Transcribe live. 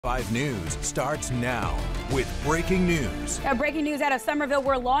5 News starts now with breaking news. Breaking news out of Summerville,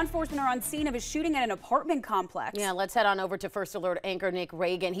 where law enforcement are on scene of a shooting at an apartment complex. Yeah, let's head on over to First Alert anchor Nick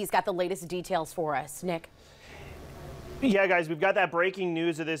Reagan. He's got the latest details for us. Nick. Yeah, guys, we've got that breaking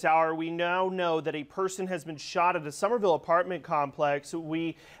news of this hour. We now know that a person has been shot at a Summerville apartment complex.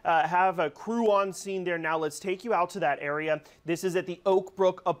 We have a crew on scene there now. Let's take you out to that area. This is at the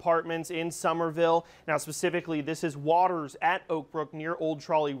Oakbrook Apartments in Summerville. Now, specifically, this is Waters at Oakbrook near Old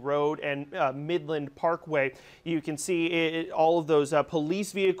Trolley Road and Midland Parkway. You can see all of those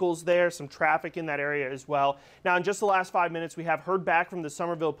police vehicles there, some traffic in that area as well. Now, in just the last 5 minutes, we have heard back from the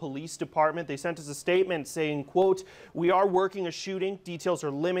Summerville Police Department. They sent us a statement saying, quote, "We are working a shooting. Details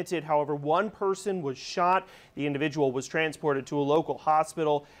are limited. However, one person was shot. The individual was transported to a local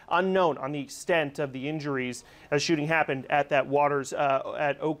hospital. Unknown on the extent of the injuries. A shooting happened at that Waters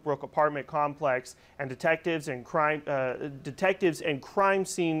at Oakbrook apartment complex, and detectives and crime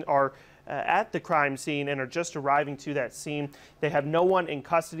scene are at the crime scene and are just arriving to that scene. They have no one in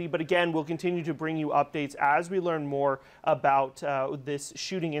custody, but again, we'll continue to bring you updates as we learn more about this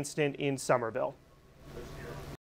shooting incident in Summerville."